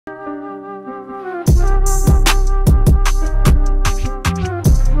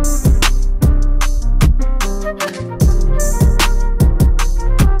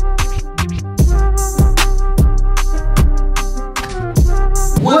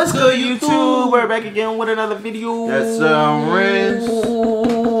What's good, YouTube? We're back again with another video. That's Renz.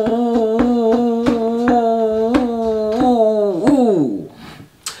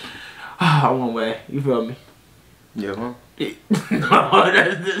 One way. You feel me? Yeah, huh? No,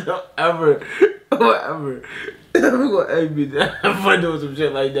 that's ever. We're gonna me that. I'm fun doing some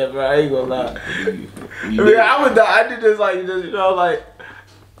shit like that, bro. I ain't gonna lie. I did this like this, you know, like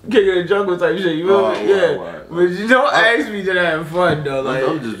King of the Jungle type shit. You feel me? Yeah. Right. But you don't ask me to have fun though. Like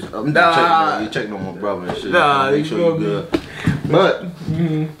I'm just checking on my brother and shit. Nah, make sure you good. But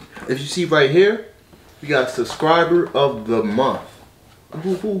if you see right here, we got subscriber of the month.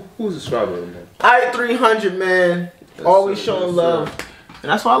 Who's subscriber of the month? I 300, man. Always showing love. And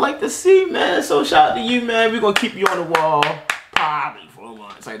that's what I like to see, man. So shout out to you, man. We're gonna keep you on the wall probably for a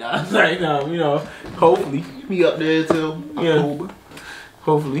month. Like that. Like, you know, hopefully. We up there till October. Yeah.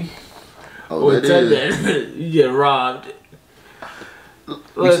 Hopefully. Oh, it is. You get robbed.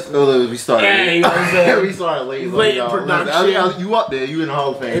 We started. Yeah, you know what I'm saying? We started late. Late production. You up there? You in the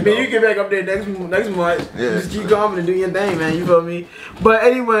Hall of Fame? And then you get back up there next month. Yeah. Just keep going and do your thing, man. You feel me? But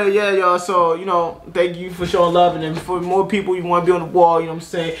anyway, yeah, y'all. So you know, thank you for showing love, and then for more people you want to be on the wall, you know what I'm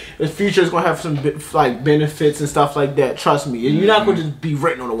saying? The future is gonna have some like benefits and stuff like that. Trust me, and you're not gonna just be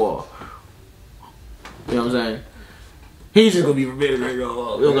written on the wall. You know what I'm saying? He's just gonna be written on the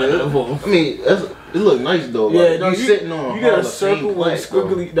wall. We don't got nothing for him. I mean, it look nice though. Yeah, like, no, you sitting on. You got a circle with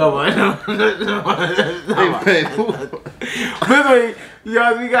squiggly. No, I know. Literally,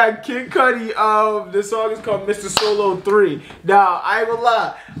 y'all, we got Kid Cudi. The song is called Mr. Solo 3. Now, I ain't gonna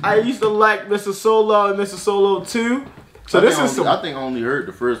lie. I used to like Mr. Solo and Mr. Solo 2. So I think I only heard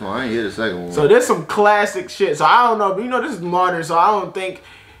the first one. I ain't hear the second one. So there's some classic shit. So I don't know, but you know this is modern. So I don't think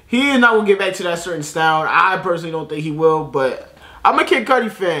he is not gonna get back to that certain style. I personally don't think he will. But I'm a Kid Cudi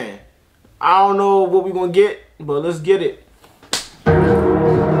fan. I don't know what we're gonna get, but let's get it.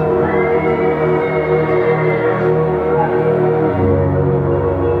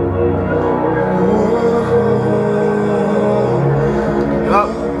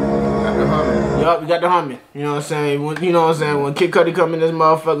 Yup, we got the humming. You know what I'm saying? When Kid Cudi come in this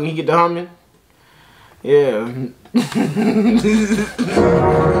motherfucker, he get the humming. Yeah.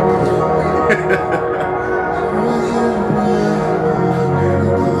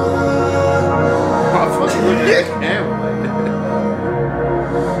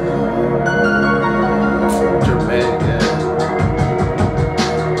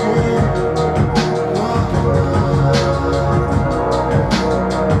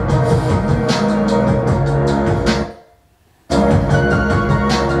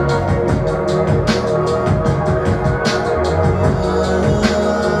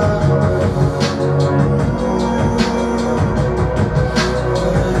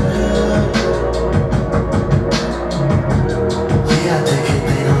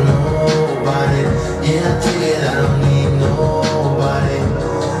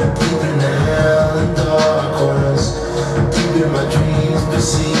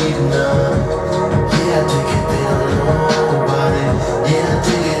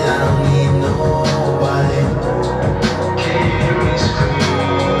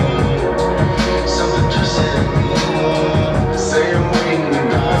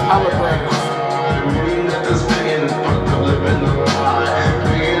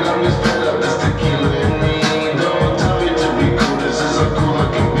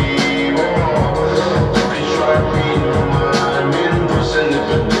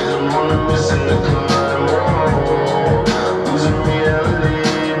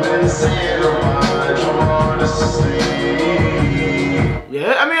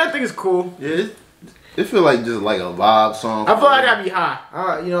 It's cool. Yeah, it feel like just like a vibe song. I feel like that'd be high.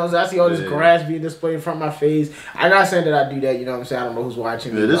 You know, I see all this grass being displayed in front of my face. I'm not saying that I do that. You know what I'm saying? I don't know who's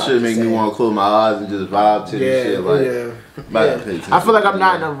watching. Yeah, this shit make me want to close my eyes and just vibe to this shit. Like, I feel like I'm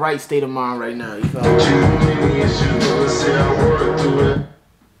not in the right state of mind right now. You feel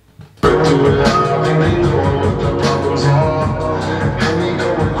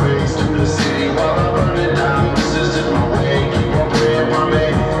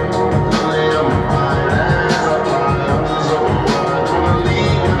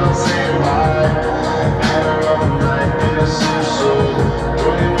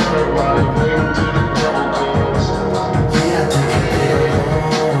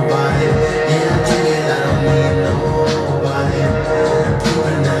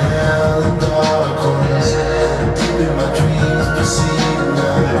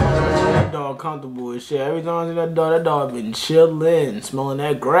comfortable as shit. Every time I see that dog been chilling, smelling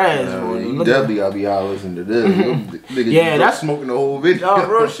that grass. You definitely gotta be out listening to this. Yeah, that's smoking the whole video. Yo,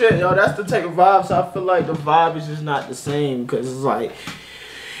 real shit, yo. That's the type of vibe. So I feel like the vibe is just not the same because it's like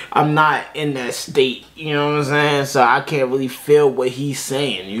I'm not in that state. You know what I'm saying? So I can't really feel what he's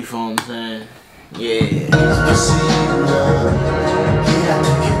saying. You feel what I'm saying? Yeah.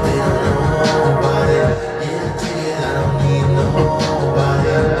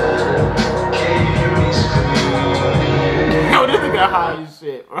 No, this nigga high as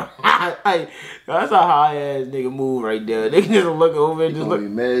shit, bro. That's a high ass nigga move right there. They can just look over and just look.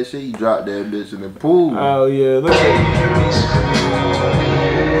 Mad shit, you dropped that bitch in the pool. Oh yeah, look at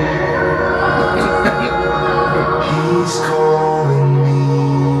He's calling me.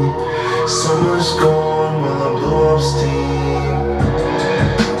 Summer's gone while I blow up steam,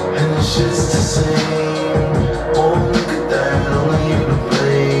 and it's just the same. Oh, look at that, only you to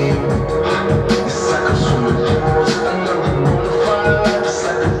blame. It's like I'm swimming pools, another bonfire. It's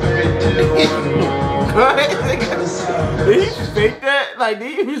like a fairy tale. Did he fake that? Like,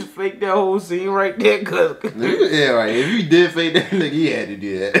 did he just fake that whole scene right there? Cause Yeah, right. If you did fake that nigga, he had to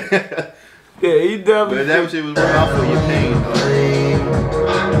do that. yeah, he definitely. But that shit was right off of your pain, though.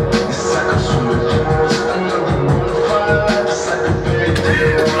 It's like I'm swimming pools, another bonfire. It's like a fairy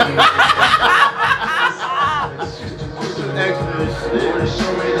tale.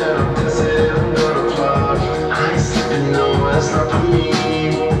 Show me that I'm dead, I'm gonna fly. I ain't sleeping, no, that's not for me.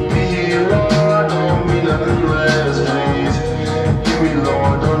 Be here, Lord, don't be nothing less, please. Give me,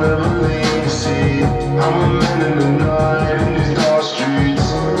 Lord, don't ever leave. See, I'm a man in the night in these dark streets.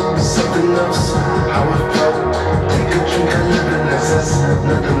 Something else, how it felt. Take a drink, I live in excess,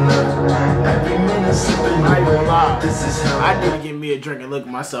 nothing left. Every minute slipping I ain't gonna lie. away. This is hell. I need to get me a drink and look at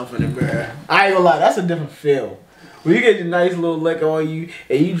myself in the mirror. I ain't gonna lie, that's a different feel. When you get the nice little liquor on you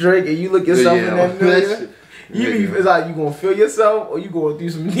and you drink and you look yourself in that mirror, it's like you gonna feel yourself or you going through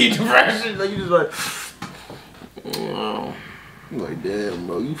some deep depression. Like you just like, oh. Like, damn,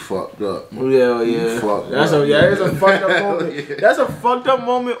 bro, you fucked up. Yeah, yeah. That's a fucked up moment. Yeah. That's a fucked up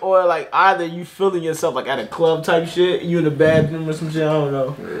moment, or like either you feeling yourself like at a club type shit, you in the bathroom or some shit. I don't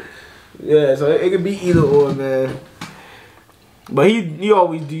know. Yeah, so it could be either or, man. But he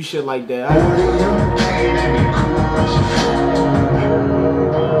always do shit like that.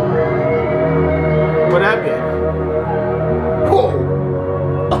 What happened? Oh,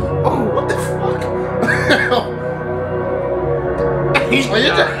 what the fuck? He's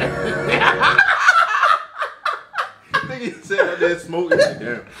Nigga said out there smoking.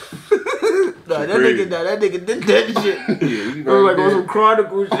 Damn. Nah, that nigga did that shit. Yeah, you It was like right on some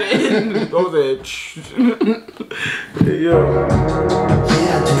Chronicle shit. Those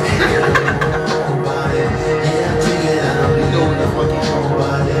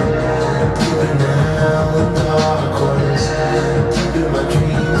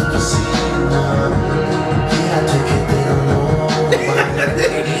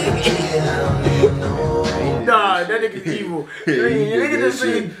Nah, that nigga evil. Nigga just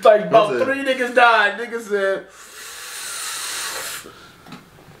seen like about 3 niggas died. Nigga said,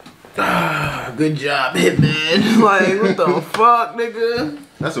 ah, good job, Hitman. Like, what the fuck, nigga?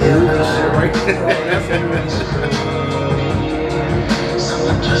 That's a movie shit right there.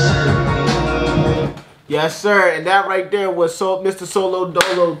 Yes, sir. And that right there was Mr. Solo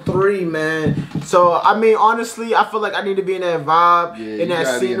Dolo 3, man. So, I mean, honestly, I feel like I need to be in that vibe, in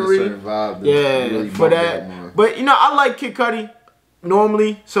that scenery. Really for that. But, you know, I like Kid Cudi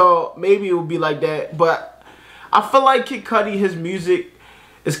normally, so maybe it would be like that. But I feel like Kid Cudi, his music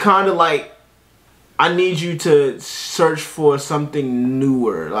is kind of like, I need you to search for something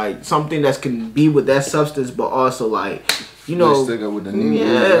newer, like something that can be with that substance, but also like, you know, stick up with the new, you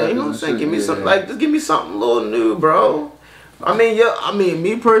know what I'm saying? Give me something like, just give me something a little new, bro. I mean, yeah, I mean,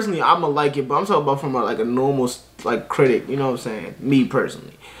 me personally, I'ma like it, but I'm talking about from like a normal like critic, you know what I'm saying? Me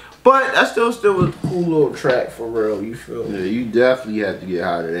personally, but that's still a cool little track for real. You feel me? Yeah, you definitely have to get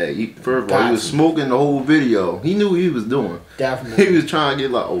out of that. First of all, he was smoking the whole video. He knew what he was doing. Definitely. He was trying to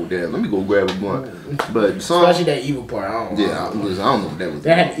get like, oh damn, let me go grab a blunt. But the song, especially that evil part. I don't know what that was.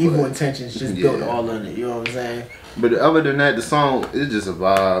 They had evil intentions, just built all in it. You know what I'm saying? But other than that, the song is just a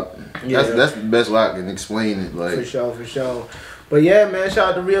vibe. Yeah. That's the best way I can explain it. Like for sure. But yeah, man,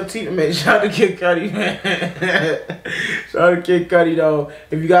 shout out to reuptvv, man. Shout out to Kid Cudi, man. Shout out to Kid Cudi, though.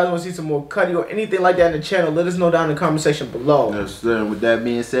 If you guys want to see some more Cudi or anything like that in the channel, let us know down in the comment section below. Yes, sir. With that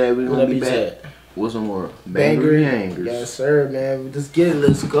being said, we're gonna be back. What's some more? Banger. Yes, sir, man. Just get it.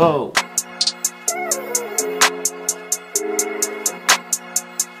 Let's go.